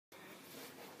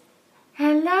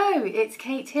Hello, it's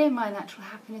Kate here,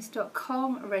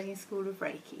 mynaturalhappiness.com, Reading School of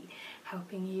Reiki,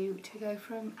 helping you to go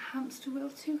from hamster wheel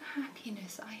to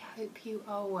happiness. I hope you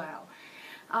are well.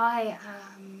 I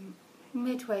am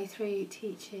midway through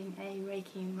teaching a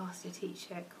Reiki Master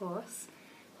Teacher course,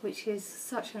 which is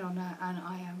such an honour, and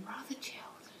I am rather chilled,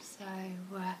 so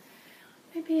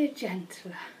maybe a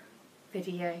gentler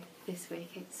video this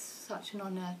week. It's such an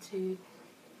honour to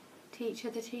teach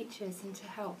other teachers and to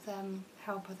help them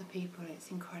help other people. It's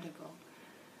incredible,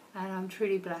 and I'm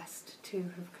truly blessed to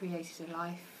have created a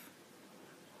life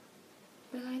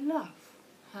that I love,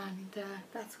 and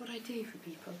that's what I do for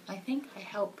people. I think I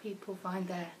help people find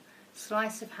their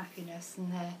slice of happiness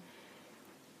and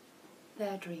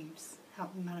their dreams,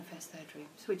 help them manifest their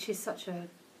dreams, which is such a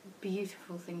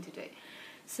beautiful thing to do.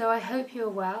 So I hope you're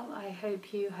well. I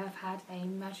hope you have had a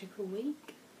magical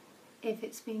week. If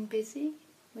it's been busy,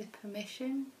 with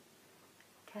permission,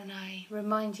 can I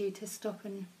remind you to stop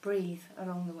and breathe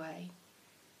along the way?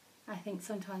 I think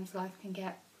sometimes life can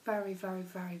get very, very,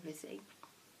 very busy,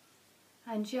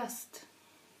 and just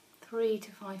 3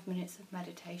 to 5 minutes of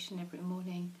meditation every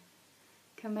morning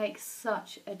can make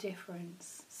such a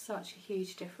difference, such a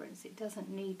huge difference. It doesn't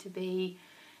need to be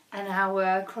an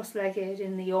hour cross-legged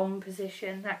in the Om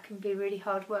position. That can be really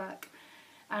hard work,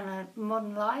 and a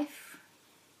modern life,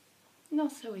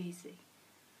 not so easy.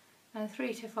 And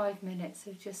 3 to 5 minutes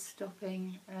of just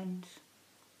stopping and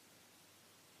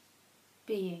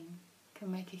being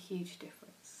can make a huge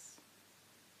difference.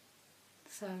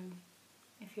 So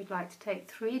if you'd like to take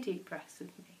 3 deep breaths with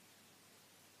me.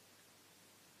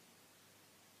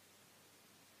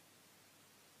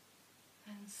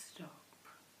 And stop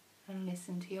and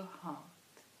listen to your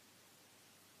heart.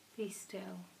 Be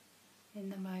still in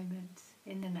the moment,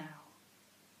 in the now.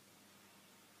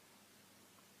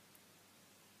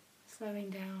 Slowing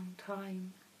down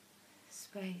time,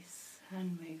 space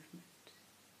and movement,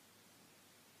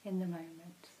 in the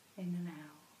moment, in the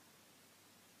now.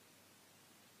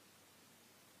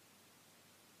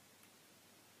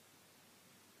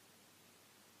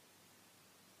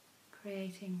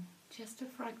 Creating just a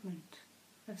fragment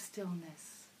of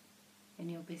stillness in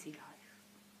your busy life.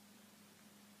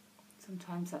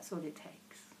 Sometimes that's all it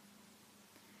takes.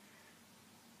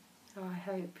 So I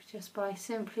hope just by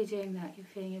simply doing that you're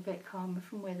feeling a bit calmer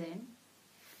from within.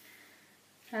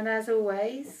 And as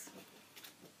always,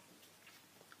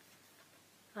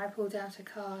 I pulled out a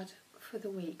card for the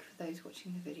week for those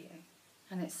watching the video.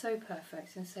 And it's so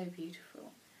perfect and so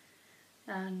beautiful.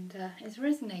 And it's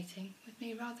resonating with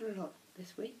me rather a lot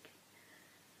this week.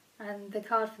 And the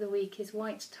card for the week is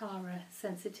White Tara,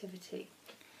 Sensitivity.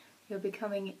 You're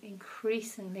becoming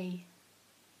increasingly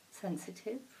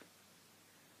sensitive.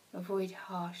 Avoid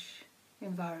harsh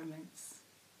environments.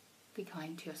 Be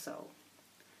kind to your soul.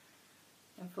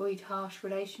 Avoid harsh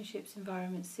relationships,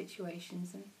 environments,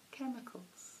 situations and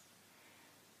chemicals.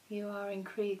 You are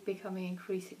becoming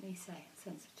increasingly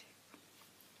sensitive.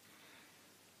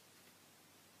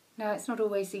 Now, it's not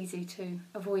always easy to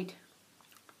avoid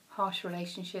harsh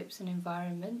relationships and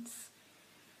environments,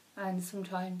 and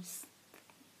sometimes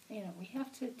we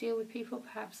have to deal with people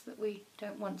perhaps that we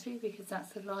don't want to, because that's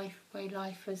the way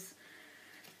life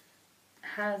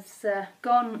has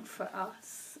gone for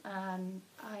us. And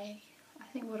I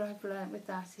think what I've learnt with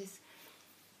that is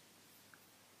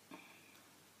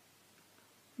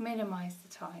minimise the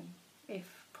time,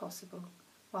 if possible,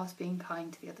 whilst being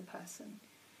kind to the other person.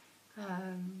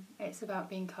 It's about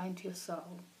being kind to your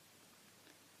soul.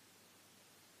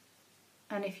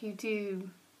 And if you do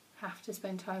have to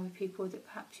spend time with people that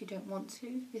perhaps you don't want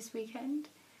to this weekend,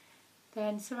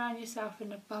 then surround yourself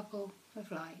in a bubble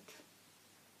of light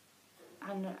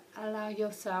and allow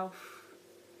yourself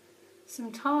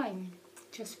some time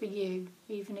just for you,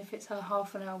 even if it's a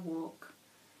half an hour walk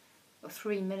or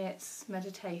 3 minutes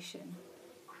meditation.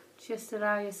 Just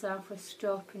allow yourself a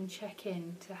stop and check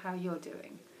in to how you're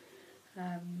doing.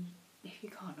 If you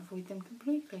can't avoid them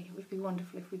completely, it would be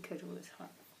wonderful if we could all the time.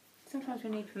 Sometimes we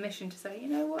need permission to say, you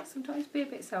know what, sometimes be a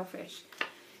bit selfish.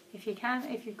 If you can,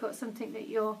 if you've got something that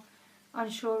you're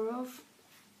unsure of,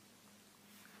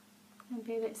 then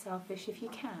be a bit selfish if you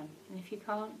can. And if you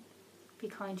can't, be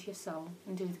kind to your soul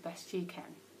and do the best you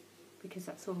can, because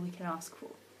that's all we can ask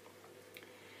for.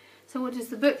 So what does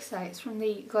the book say? It's from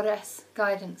the Goddess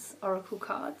Guidance Oracle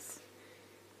cards.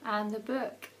 And the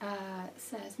book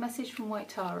says, Message from White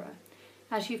Tara.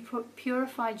 As you've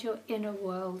purified your inner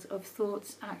world of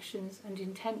thoughts, actions and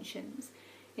intentions,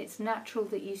 it's natural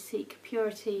that you seek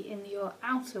purity in your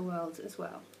outer world as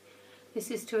well.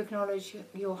 This is to acknowledge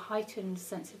your heightened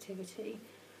sensitivity,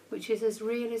 which is as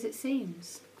real as it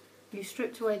seems. You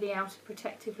stripped away the outer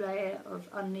protective layer of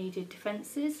unneeded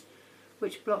defences,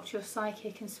 which blocked your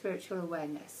psychic and spiritual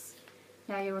awareness.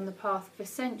 Now you're on the path of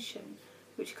ascension,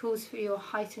 which calls for your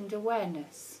heightened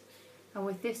awareness. And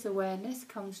with this awareness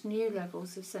comes new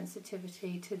levels of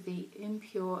sensitivity to the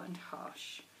impure and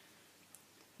harsh.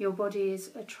 Your body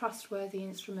is a trustworthy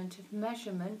instrument of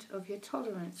measurement of your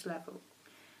tolerance level.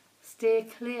 Steer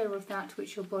clear of that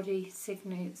which your body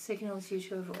signals you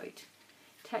to avoid.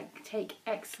 Take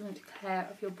excellent care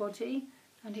of your body,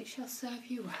 and it shall serve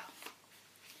you well.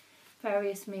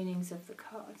 Various meanings of the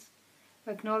cards.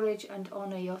 Acknowledge and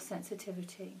honour your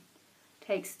sensitivity.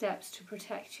 Take steps to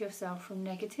protect yourself from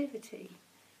negativity.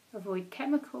 Avoid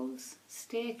chemicals.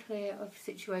 Steer clear of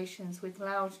situations with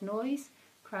loud noise,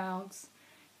 crowds,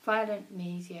 violent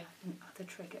media and other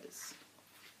triggers.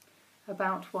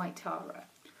 About White Tara.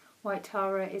 White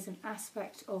Tara is an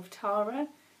aspect of Tara,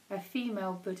 a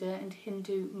female Buddha and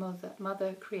Hindu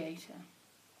mother creator.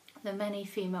 The many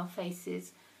female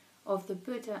faces of the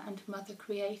Buddha and mother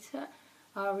creator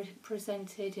are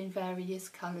represented in various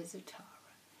colours of Tara.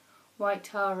 White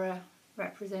Tara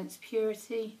represents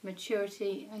purity,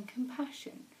 maturity and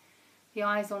compassion. The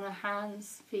eyes on her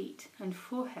hands, feet and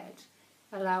forehead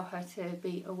allow her to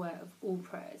be aware of all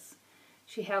prayers.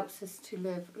 She helps us to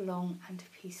live long and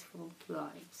peaceful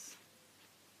lives.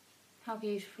 How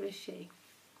beautiful is she?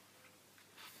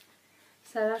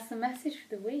 So that's the message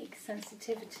for the week.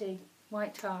 Sensitivity,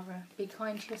 White Tara, be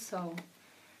kind to your soul.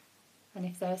 And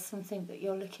if there's something that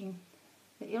you're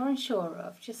unsure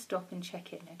of, just stop and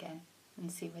check in again and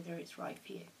see whether it's right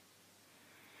for you.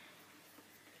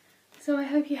 So I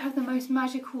hope you have the most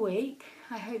magical week.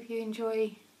 I hope you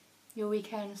enjoy your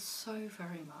weekend so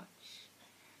very much.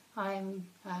 I'm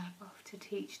off to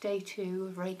teach day 2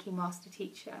 of Reiki Master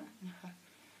Teacher. The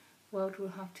world will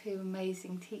have 2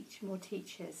 amazing more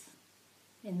teachers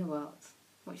in the world,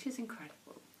 which is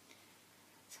incredible.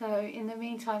 So in the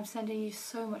meantime, sending you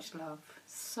so much love,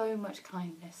 so much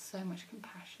kindness, so much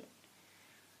compassion.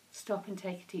 Stop and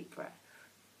take a deep breath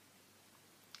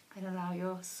and allow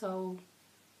your soul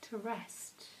to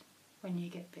rest when you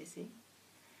get busy,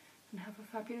 and have a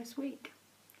fabulous week.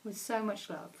 With so much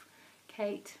love,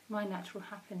 Kate,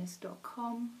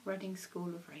 mynaturalhappiness.com, Reading School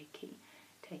of Reiki,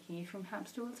 taking you from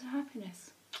hamster wheel to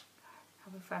happiness.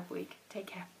 Have a fab week. Take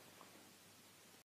care.